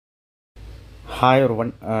Hi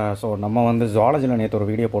ஒருவன். So நம்ம வந்து ஜுவாலஜியில் நேற்று ஒரு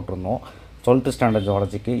வீடியோ போட்டிருந்தோம். 12th ஸ்டாண்டர்ட்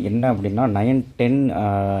ஜுவாலஜிக்கு என்ன அப்படின்னா 9, 10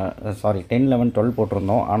 சாரி 10, 11, 12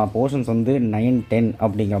 போட்டிருந்தோம். ஆனால் போர்ஷன்ஸ் வந்து 9, 10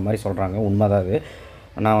 அப்படிங்கிற மாதிரி சொல்கிறாங்க. உண்மைதான் அது.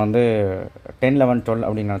 நான் வந்து 10, 11, 12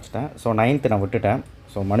 அப்படின்னு நினச்சிட்டேன். ஸோ 9th நான் விட்டுட்டேன்.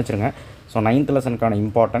 ஸோ மன்னிச்சிருங்க. ஸோ 9th லெசனுக்கான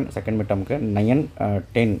இம்பார்ட்டன்ட் செகண்ட் மிட்டமுக்கு 9,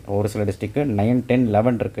 10 ஒரு சில டிஸ்ட்ரிக்கு 9, 10,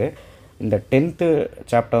 11 இருக்குது. இந்த 10th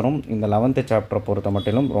சாப்டரும் இந்த 11th சாப்டரை பொறுத்த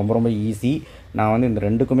மட்டிலும் ரொம்ப ரொம்ப ஈஸி. நான் வந்து இந்த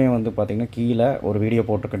ரெண்டுக்குமே வந்து பார்த்திங்கன்னா கீழே ஒரு வீடியோ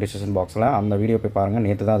போட்டிருக்கேன் டிஸ்கிரிப்ஷன் பாக்ஸில். அந்த வீடியோ போய் பாருங்கள்.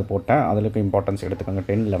 நேற்று தான் அது போட்டேன். அதுக்கு இம்பார்ட்டன்ஸ் எடுத்துக்கோங்க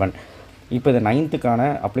 10, 11. இப்போ இது 9th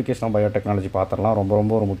அப்ளிகேஷன் ஆஃப் பயோடெக்னாலஜி பார்த்துடலாம். ரொம்ப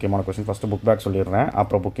ரொம்ப ஒரு முக்கியமான கொஸ்டின். ஃபஸ்ட்டு புக் பேக் சொல்லிடுறேன்,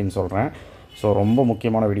 அப்புறம் புக்கின்னு சொல்கிறேன். ஸோ ரொம்ப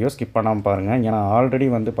முக்கியமான வீடியோ, ஸ்கிப் பண்ணாமல் பாருங்கள். ஏன்னா ஆல்ரெடி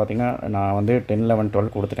வந்து பார்த்திங்கன்னா நான் வந்து 10, 11,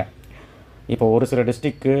 12 கொடுத்துட்டேன். இப்போ ஒரு சில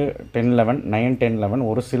டிஸ்ட்ரிக்கு 10, 11, 9, 10, 11,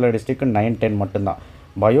 ஒரு சில டிஸ்ட்ரிக்கு 9, 10 மட்டும்தான்.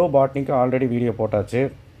 பயோ-பாட்னிக்கு ஆல்ரெடி வீடியோ போட்டாச்சு.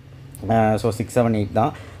 ஸோ 6, 7, 8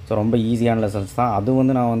 தான். ஸோ ரொம்ப ஈஸியான லெசன்ஸ் தான். அது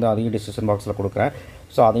வந்து நான் வந்து அதையும் டிஸ்கிரிப்ஷன் பாக்ஸில் கொடுக்குறேன்.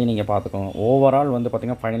 ஸோ அதையும் நீங்கள் பார்த்துக்கோங்க. ஓவரால் வந்து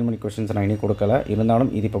பார்த்திங்கன்னா ஃபைனல் மினிட் கொஷின்ஸ் நான் இன்னும் கொடுக்கல. இருந்தாலும்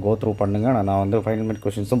இது இப்போ கோ த்ரூ பண்ணுங்கள். நான் வந்து ஃபைனல் மினிட்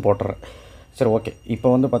கொஷின்ஸும் போட்டுறேன். சரி, ஓகே. இப்போ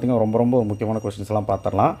வந்து பார்த்திங்கன்னா ரொம்ப ரொம்ப முக்கியமான கொஷின்ஸ்லாம்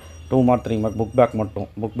பார்த்துடலாம். 2 மார்க் 3 மார்க் புக் பேக் மட்டும்.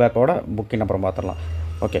 புக் பேக்கோட புக்கின் அப்புறம் பார்த்துடலாம்.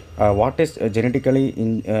 Okay. What is genetically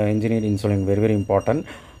engineer insulin? Very very important.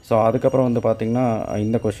 So அதுக்கப்புறம் வந்து பார்த்திங்கன்னா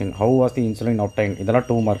இந்த question, how was the insulin obtained? இதெல்லாம்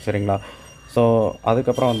 2 மார்க். சரிங்களா? ஸோ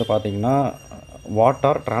அதுக்கப்புறம் வந்து பார்த்திங்கன்னா what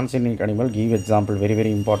are transgenic animal? Give example. Very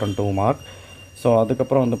very important 2 mark. So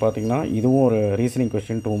அதுக்கப்புறம் வந்து பார்த்திங்கன்னா இதுவும் ஒரு ரீசனிங்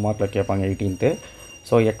கொஷின் 2 மார்க்கில் கேட்பாங்க 18th.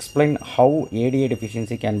 So explain how ATA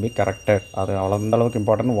deficiency can be corrected. அது அந்தளவுக்கு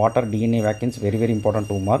important. What are DNA வேக்கன்ஸ்? Very very important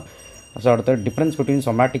 2 mark. So அடுத்து difference between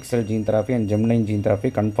somatic sell gene therapy and ஜெம்லைன் gene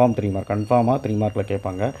therapy confirm 3 mark. கன்ஃபார்மாக 3 மார்க்கில்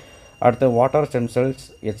கேட்பாங்க. அடுத்து what are stem cells?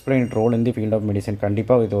 Explain it role in the field of medicine.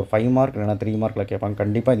 கண்டிப்பாக இது ஒரு 5 mark இல்லைனா 3 மார்க்கில் கேட்பாங்க.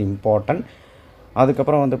 கண்டிப்பாக இது இம்பார்ட்டன்ட்.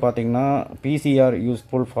 அதுக்கப்புறம் வந்து பார்த்திங்கன்னா PCR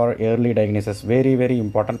useful for early diagnosis. Very very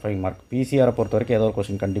important 5 mark. பிசிஆரை பொறுத்த வரைக்கும் ஏதோ ஒரு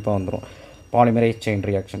கொஸ்டின் கண்டிப்பாக வந்துடும். Polymerise chain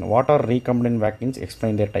reaction. What are ரீகம்பனன்ட் vaccines?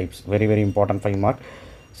 Explain there types. Very very important 5 mark.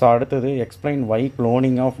 So அடுத்தது explain why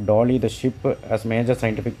cloning of tally the ship as major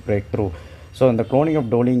scientific break through. So இந்த cloning of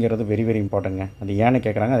டோலிங்கிறது very very இம்பார்ட்டன்ங்க. அது ஏன்னு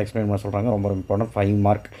கேட்குறாங்க, அதை explain பண்ண சொல்கிறாங்க. ரொம்ப important 5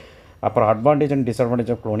 mark. அப்புறம் advantage and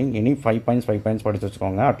disadvantage of cloning. Any 5 points படித்து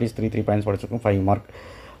வச்சுக்கோங்க. அட்லீஸ்ட் 3 பாயிண்ட்ஸ் படிச்சுக்கோங்க. 5 mark.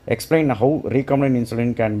 Explain how ரீகம்பனன்ட்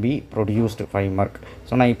insulin can be produced. 5 mark.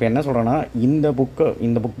 So நான் இப்போ என்ன சொல்கிறேன்னா, இந்த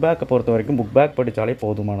புக் பேக்கை பொறுத்த வரைக்கும் புக் பேக் படித்தாலே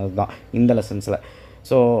போதுமானது தான் இந்த லெசன்ஸில்.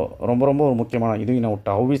 ஸோ ரொம்ப ரொம்ப ஒரு முக்கியமான இது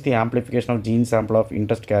note. How is the amplification of gene sample of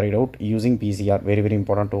interest carried out using PCR. Very very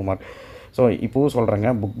important 2 mark. So இப்போவும் சொல்கிறேங்க,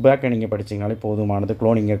 புக் பேக்கை நீங்கள் படிச்சிங்கனாலே போதுமானது.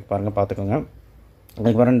 க்ளோனிங் பாருங்கள், பார்த்துக்கோங்க.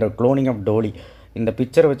 அதுக்கு வர இந்த க்ளோனிங் ஆஃப் டோலி, இந்த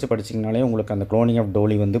பிக்சரை வச்சு படிச்சிங்கனாலே உங்களுக்கு அந்த க்ளோனிங் ஆஃப்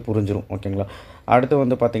டோலி வந்து புரிஞ்சிடும். ஓகேங்களா? அடுத்து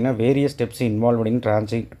வந்து பார்த்திங்கன்னா various steps involve in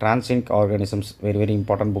transgenic organisms. Very very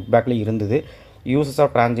important. Book பேக்லேயும் இருந்தது. Uses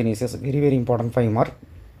of டிரான்ஸ்ஜெனிசிஸ். Very very important 5 mark.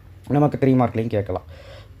 நமக்கு 3 மார்க்லேயும் கேட்கலாம்.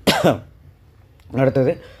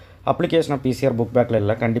 அடுத்தது அப்ளிகேஷன் ஆஃப் பிசிஆர் புக் பேக்கில்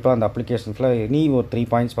இல்லை. கண்டிப்பாக அந்த அப்ளிகேஷன்ஸில் நீ ஒரு 3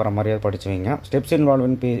 பாயிண்ட்ஸ் வர மாதிரியாவது படிச்சு வைங்க. ஸ்டெப்ஸ் இன்வால்வ்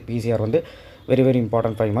இன் பிசிஆர் வந்து வெரி வெரி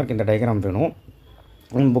இம்பார்ட்டன்ட் 5 மார்க். இந்த டயக்ராம் வேணும்.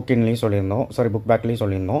 புக்கின்லேயும் சொல்லியிருந்தோம், சாரி புக் பேக்லேயும்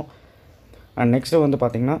சொல்லியிருந்தோம். அண்ட் நெக்ஸ்ட்டு வந்து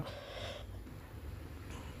பார்த்திங்கன்னா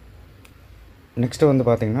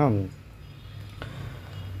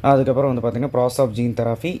அதுக்கப்புறம் வந்து பார்த்திங்கன்னா ப்ராசஸ் ஆஃப் ஜீன்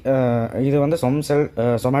தெராப்பி. இது வந்து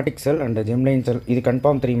சொமேட்டிக் செல் அண்ட் ஜெம்லைன் செல். இது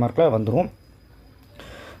கன்ஃபார்ம் 3 மார்க்கில் வந்துடும்,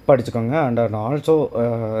 படிச்சுக்கோங்க. And also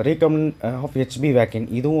ரீகம்பனன்ட் of HP வேக்கின்.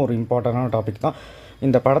 இதுவும் ஒரு இம்பார்ட்டண்டான டாபிக் தான்.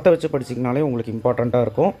 இந்த படத்தை வச்சு படிச்சிங்கனாலே உங்களுக்கு இம்பார்ட்டண்ட்டாக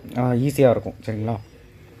இருக்கும், ஈஸியாக இருக்கும். சரிங்களா?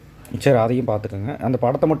 சரி, அதையும் பார்த்துக்கோங்க. அந்த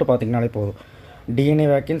படத்தை மட்டும் பார்த்திங்கனாலே போதும். டிஎன்ஏ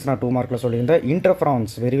வேக்கின்ஸ் நான் 2 மார்க்கில் சொல்லியிருந்தேன்.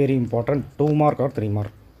 இன்டர்ஃப்ரான்ஸ் very very important 2 mark R 3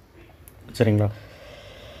 mark. சரிங்களா?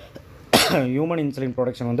 ஹியூமன் இன்சுலின்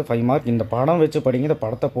ப்ரொடக்ஷன் வந்து 5 மார்க். இந்த படம் வச்சு படிங்க. இந்த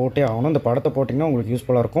படத்தை போட்டே ஆகணும். இந்த படத்தை போட்டிங்கன்னா உங்களுக்கு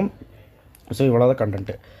யூஸ்ஃபுல்லாக இருக்கும். ஸோ இவ்வளோதான்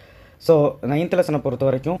கண்டென்ட்டு. ஸோ 9th லெசனை பொறுத்த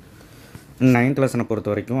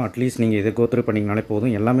வரைக்கும் அட்லீஸ்ட் நீங்கள் இதை கோத்ரூ பண்ணிங்கனாலே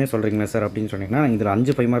போதும். எல்லாமே சொல்கிறீங்களா சார் அப்படின்னு சொன்னீங்கன்னா, இதில்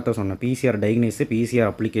 5 5 மார்க் தான் சொன்னேன். PCR diagnosis, PCR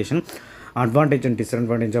application, advantage and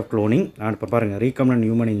disadvantage of cloning, and இப்போ பாருங்கள் ரீகம்பனன்ட்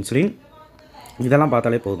ஹியூமன் இன்சுலின். இதெல்லாம்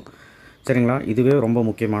பார்த்தாலே போதும். சரிங்களா? இதுவே ரொம்ப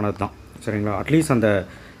முக்கியமானது தான். சரிங்களா? அட்லீஸ்ட் அந்த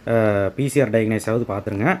பிசிஆர் டயக்னோஸாவது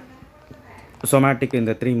பார்த்துருங்க. சொமேட்டிக்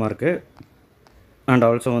இந்த 3 மார்க்கு. அண்ட்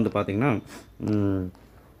ஆல்சோ வந்து பார்த்திங்கன்னா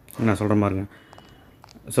நான் சொல்கிற மாதிரிங்க.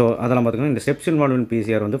 ஸோ அதெல்லாம் பார்த்துக்கணும். இந்த ஸ்டெப்ஸ் இன்வால்வ் இன்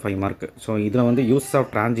பிசிஆர் வந்து 5 மார்க்கு. ஸோ இதில் வந்து யூஸ்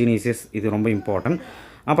ஆஃப் டிரான்ஸ்ஜெனிசிஸ் இது ரொம்ப இம்பார்ட்டன்ட்.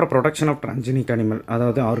 அப்புறம் ப்ரொடக்ஷன் ஆஃப் டிரான்ஸ்ஜெனிக் அனிமல்,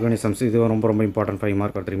 அதாவது ஆர்கானிசம்ஸ், இது ரொம்ப ரொம்ப இம்பார்ட்டன்ட் 5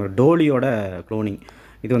 மார்க். 3 மார்க். டோலியோட க்ளோனிங்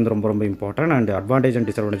இது வந்து ரொம்ப ரொம்ப important. And advantage and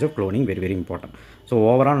disadvantage of cloning very very important. So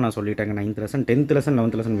overall நான் சொல்லிட்டேங்க. 9th lesson, 10th lesson,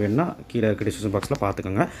 11th lesson வேணும்னா கீழே டிஸ்கிரிப்ஷன் பாக்ஸில்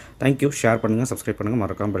பார்த்துக்கோங்க. தேங்க்யூ. ஷேர் பண்ணுங்கள், சப்ஸ்கிரைப் பண்ணுங்கள்,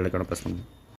 மறக்காமல் பெல் ஐகானை ப்ரெஸ் பண்ணுங்கள்.